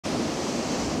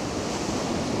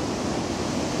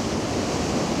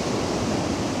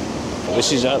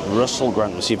This is Russell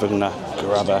Grant. Let's see if I can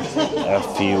grab a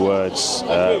few words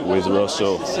with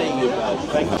Russell.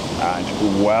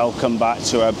 And welcome back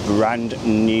to a brand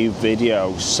new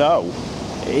video. So,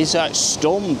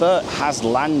 Storm Bert has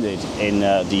landed in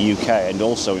the UK and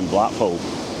also in Blackpool.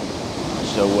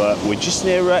 So we're just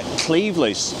near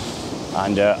Cleveleys,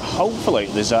 and hopefully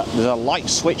there's a light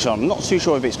switch on. I'm not too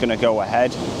sure if it's going to go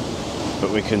ahead,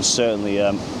 but we can certainly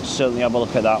have a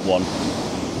look at that one.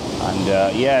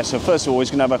 And yeah, so first of all, we're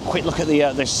going to have a quick look at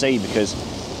the sea, because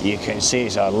you can see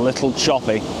it's a little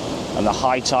choppy, and the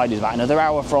high tide is about another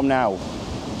hour from now.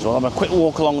 So we'll have a quick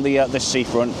walk along the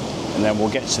seafront, and then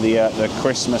we'll get to the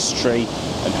Christmas tree,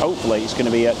 and hopefully it's going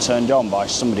to be turned on by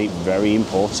somebody very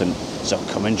important. So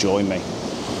come and join me.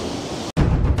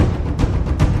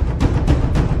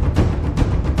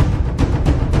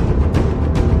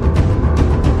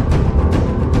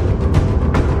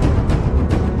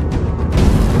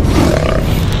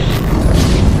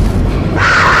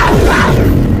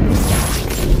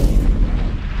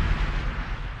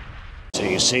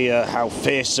 See how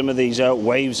fierce some of these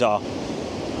waves are,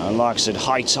 and like I said,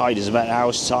 high tide is about an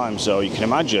hour's time, so you can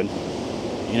imagine,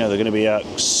 you know, they're going to be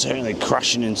certainly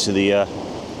crashing into the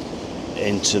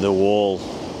wall,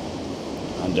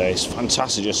 and it's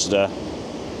fantastic just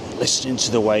listening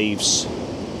to the waves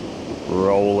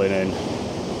rolling in.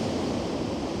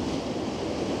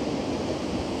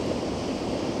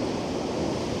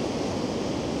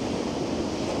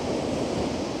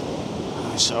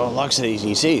 So, like I said, you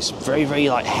can see it's very, very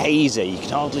like hazy. You can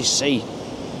hardly see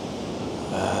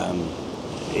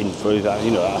in front of that, you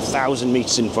know, 1,000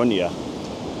 meters in front of you,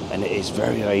 and it is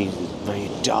very, very, very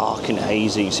dark and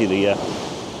hazy. You see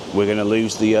we're going to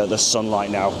lose the sunlight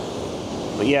now.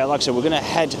 But yeah, like I said, we're going to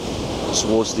head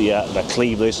towards the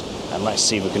Cleveleys, and let's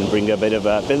see if we can bring a bit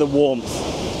of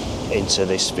warmth into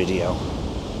this video.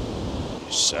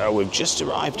 So we've just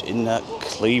arrived in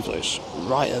Cleveleys,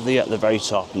 right at the very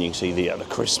top, and you can see the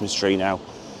Christmas tree now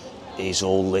is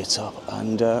all lit up.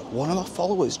 And one of my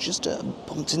followers just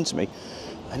bumped into me,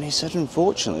 and he said,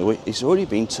 unfortunately, it's already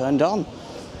been turned on.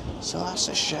 So that's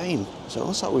a shame. So it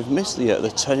looks like we've missed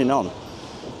the turning on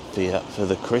for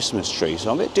the Christmas tree.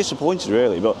 So I'm a bit disappointed,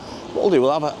 really. But what we'll do,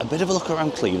 we'll have a bit of a look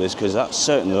around Cleveleys, because that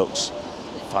certainly looks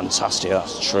fantastic.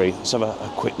 That's a tree. Let's have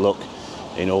a quick look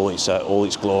in all its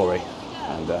glory.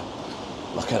 And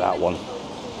look at that one.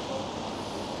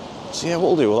 So yeah, what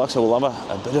we'll do, like I said, we'll have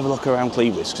a bit of a look around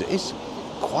Cleveleys, because it is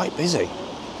quite busy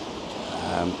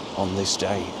on this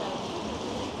day.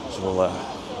 So we'll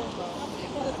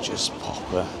just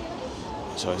pop.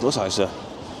 So it looks like there's a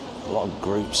lot of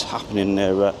groups happening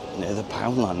near the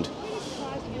Poundland.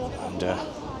 And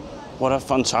what a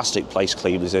fantastic place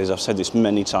Cleveleys is. I've said this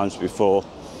many times before,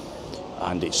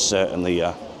 and it's certainly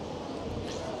a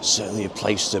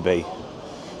place to be.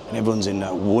 And everyone's in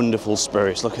wonderful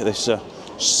spirits. Look at this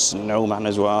snowman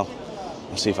as well.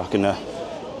 Let's see if I can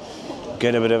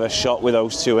get a bit of a shot with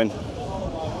those two in.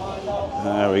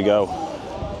 There we go.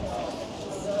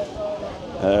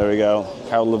 There we go.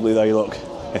 How lovely they look.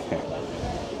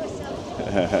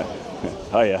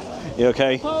 Hiya. You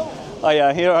okay?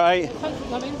 Hiya, you alright? Thanks for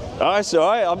coming. Oh, it's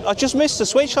alright. I just missed the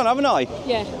switch on, haven't I?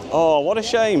 Yeah. Oh, what a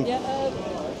shame. Yeah,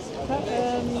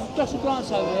 Russell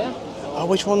Grant's over here. Oh,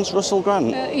 which one's Russell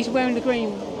Grant? He's wearing the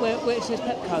green where it says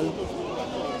Pepco.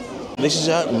 This is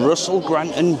Russell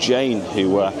Grant and Jane,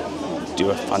 who do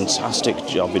a fantastic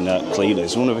job in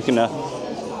Cleveleys. I wonder if we can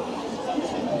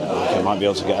might be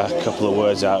able to get a couple of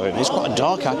words out of him. It's quite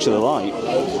dark, actually, the light.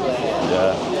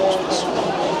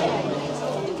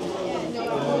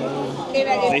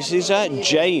 This is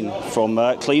Jane from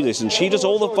Cleveleys, and she does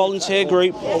all the volunteer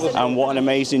group, and what an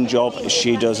amazing job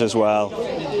she does as well.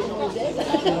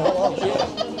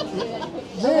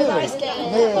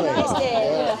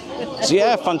 So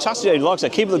yeah, fantastic. Like I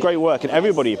said, keep up the great work, and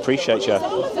everybody appreciates you.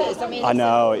 I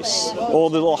know, it's all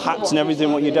the little hats and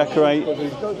everything what you decorate.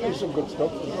 Some good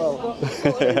stuff as well.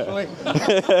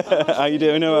 How you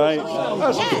doing? All right?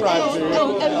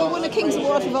 And we won a King's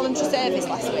Award for voluntary service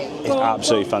last week. It's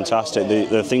absolutely fantastic.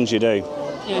 The things you do,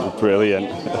 are brilliant.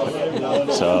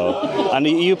 So, and are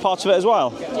you part of it as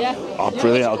well? Yeah. Oh,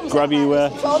 brilliant! I'll grab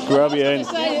you in.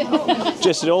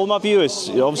 Just all my viewers,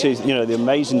 obviously, you know, the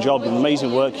amazing job, the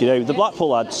amazing work you do. The Blackpool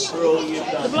lads,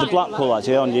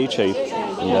 here on YouTube.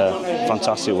 Yeah,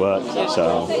 fantastic work.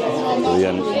 So,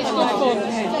 brilliant. It's good fun.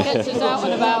 Gets us out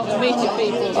and about and meeting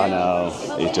people. I know,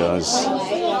 it does.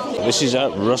 This is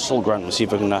Russell Grant. Let's see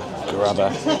if I can grab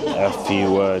a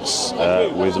few words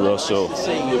with Russell.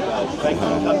 Thank you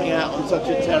coming out on such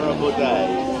a terrible day.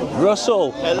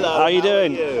 Russell, Hello, how you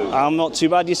doing? are you? I'm not too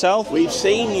bad, yourself? We've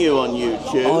seen you on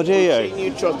YouTube. Oh, do you? We've seen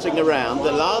you trotting around.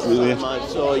 The last time I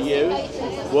saw you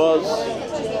was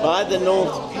by the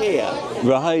North Pier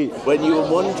Right. when you were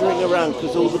wandering around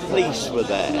because all the police were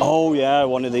there. Oh yeah,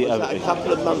 one of the... Was that a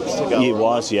couple of months ago? It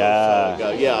was,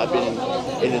 yeah. Yeah, I've been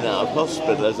in and out of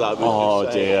hospital, as I was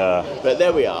just saying. Dear. But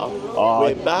there we are.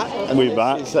 We're back. And we're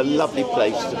back. It's a lovely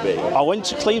place to be. I went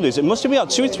to Cleveleys. It must have been about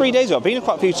 2 or 3 days ago. I've been here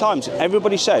quite a few times.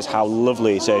 Everybody says how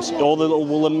lovely it is. All the little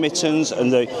woolen mittens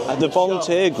and the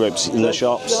volunteer groups in the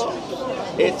shops.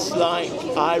 It's like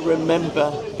I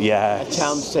remember Yeah. a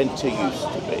town centre used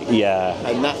to be. Yeah.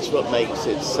 And that's what makes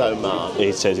it so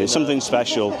marvellous. It is. It's something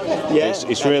special. Yeah,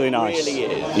 It's really it nice. really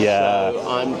is. Yeah. So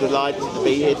I'm delighted to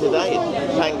be here today.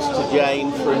 Thanks to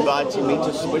Jane for inviting me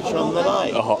to switch on the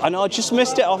light. Oh, and I just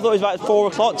missed it. I thought it was about 4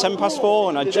 o'clock, 10 past 4,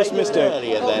 and I Did just they do missed it.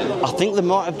 earlier then? I think they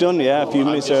might have done, yeah, a few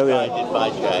minutes I'm just earlier. guided by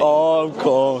Jane. Oh, of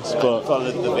course, but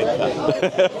Followed the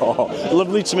vicar. oh,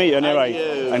 lovely to meet you anyway,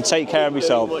 you. and take care of Keep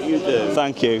yourself. doing what you do.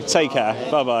 Thank you. Take care.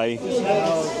 Bye bye.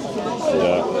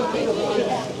 Yeah.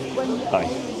 Hi.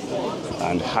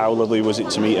 And how lovely was it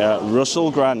to meet Russell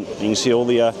Grant? You can see all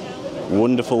the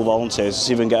wonderful volunteers.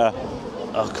 Let's even get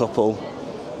a couple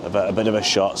of a bit of a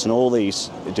shots, and all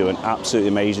these do an absolutely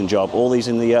amazing job. All these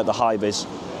in the high vis,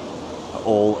 are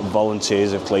all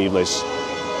volunteers of Cleveleys.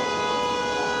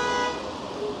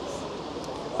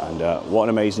 And what an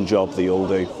amazing job they all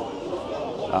do.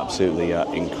 Absolutely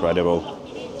incredible.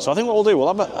 So I think what we'll do,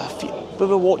 we'll have a bit of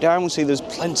a walk down and see there's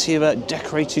plenty of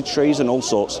decorated trees and all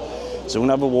sorts. So we'll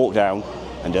have a walk down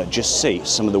and just see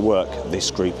some of the work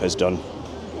this group has done.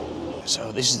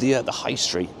 So this is the high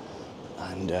street,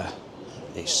 and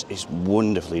it's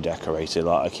wonderfully decorated,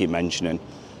 like I keep mentioning.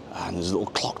 And there's a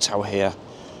little clock tower here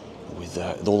with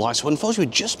the lights. Well, unfortunately,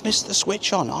 we just missed the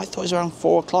switch on. I thought it was around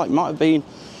 4 o'clock. It might have been,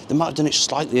 they might have done it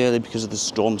slightly early because of the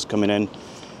storms coming in,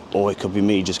 or it could be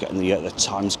me just getting the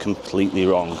times completely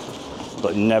wrong.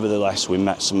 But nevertheless, we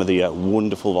met some of the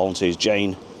wonderful volunteers,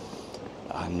 Jane,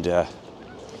 and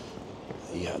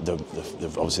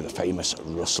obviously the famous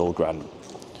Russell Grant.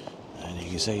 And you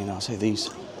can see, I say these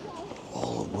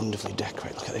all wonderfully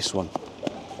decorated. Look at this one.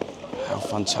 How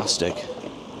fantastic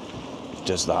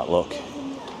does that look?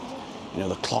 You know,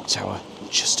 the clock tower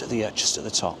just at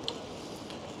the top.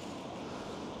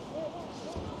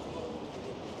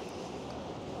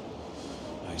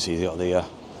 You see, they got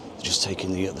just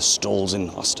taking the stalls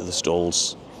in, last of the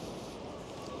stalls.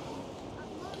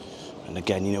 And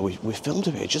again, you know, we filmed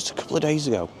a bit just a couple of days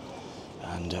ago,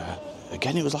 and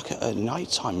again, it was like a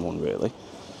nighttime one, really.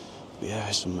 But yeah,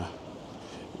 some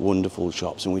wonderful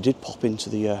shops, and we did pop into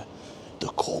the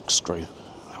Corkscrew.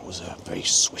 That was very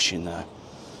swishing there,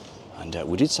 and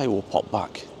we did say we'll pop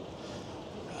back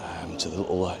to the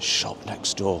little shop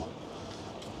next door,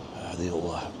 the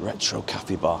little retro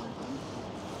cafe bar.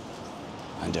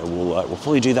 And we'll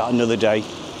probably do that another day.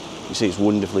 You see, it's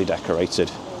wonderfully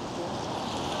decorated.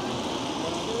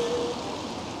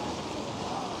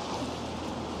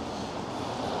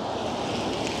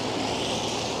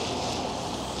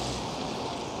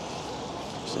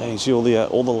 So you see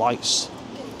all the lights,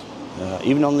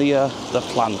 even on the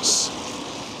plants.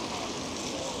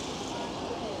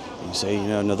 You see, you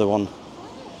know, another one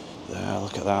there.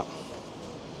 Look at that.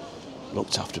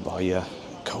 Looked after by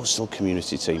coastal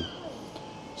community team.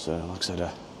 So, like I said,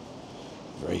 a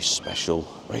very special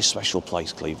place,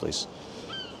 Cleveleys.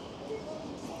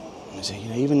 So, you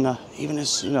know, even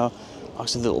as, you know, like I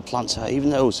said, the little plants here, even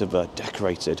those have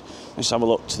decorated. Let's have a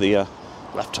look to the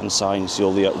left-hand side and see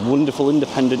all the wonderful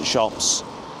independent shops,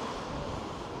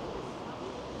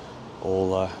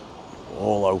 all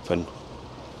open.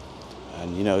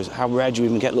 And you know, how rare do you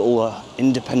even get little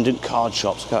independent card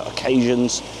shops? Got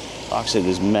occasions. Like I said,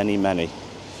 there's many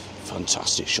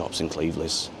fantastic shops in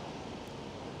Cleveleys.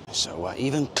 So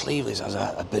even Cleveleys has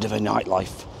a bit of a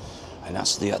nightlife, and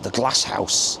that's the Glass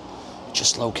House,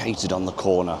 just located on the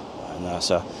corner, and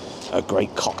that's a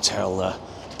great cocktail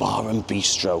bar and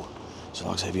bistro. So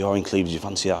like I say, if you're in Cleveleys, you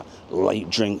fancy that late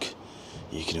drink,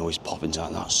 you can always pop into that,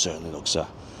 and that certainly looks a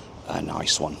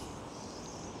nice one.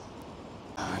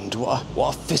 And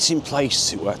what a fitting place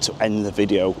to end the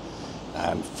video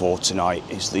for tonight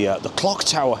is the clock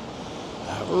tower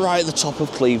right at the top of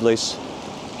Cleveleys,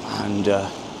 and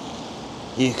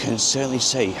you can certainly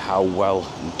see how well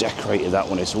decorated that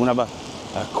one is. So we're going to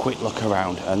have a quick look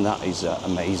around, and that is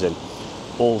amazing.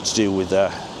 All to do with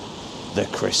the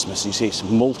Christmas. You see, it's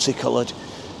multicoloured,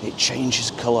 it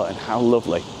changes colour, and how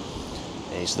lovely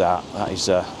is that? That is,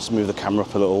 let's move the camera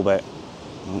up a little bit.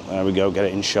 There we go, get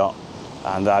it in shot.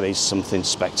 And that is something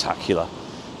spectacular.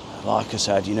 Like I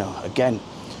said, you know, again,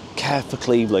 care for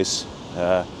Cleveleys.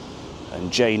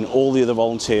 And Jane, all the other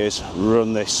volunteers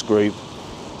run this group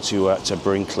to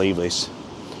bring Cleveleys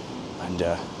and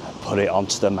put it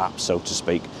onto the map, so to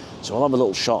speak. So I'll have a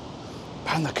little shot,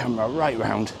 pan the camera right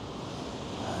round,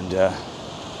 and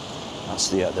that's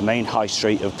the main high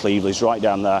street of Cleveleys right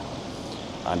down there,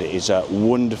 and it is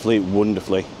wonderfully,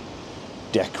 wonderfully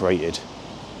decorated.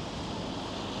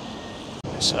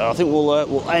 So I think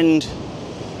we'll end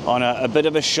on a bit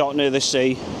of a shot near the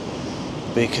sea,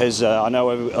 because I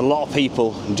know a lot of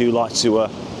people do like to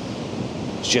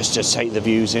just to take the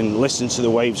views in, listen to the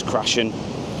waves crashing.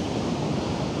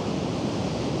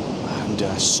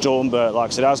 And Storm Bert,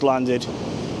 like I said, has landed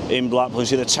in Blackpool. You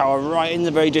see the tower right in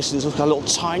the very distance. Look at a little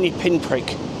tiny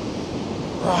pinprick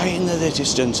right in the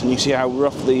distance, and you see how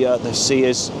rough the sea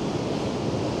is.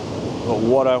 But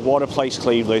what a place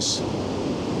Cleveleys.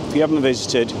 If you haven't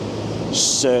visited,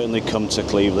 certainly come to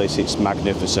Cleveleys. It's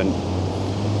magnificent.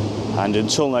 And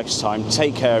until next time,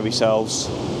 take care of yourselves.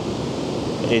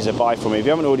 Here's a bye from me. If you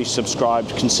haven't already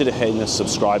subscribed, consider hitting the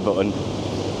subscribe button.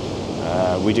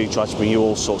 We do try to bring you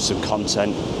all sorts of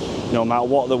content, no matter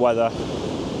what the weather.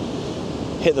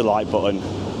 Hit the like button,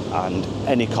 and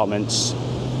any comments,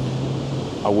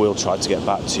 I will try to get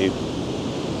back to you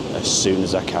as soon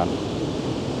as I can.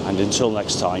 And until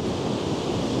next time,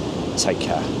 take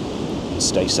care and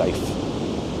stay safe.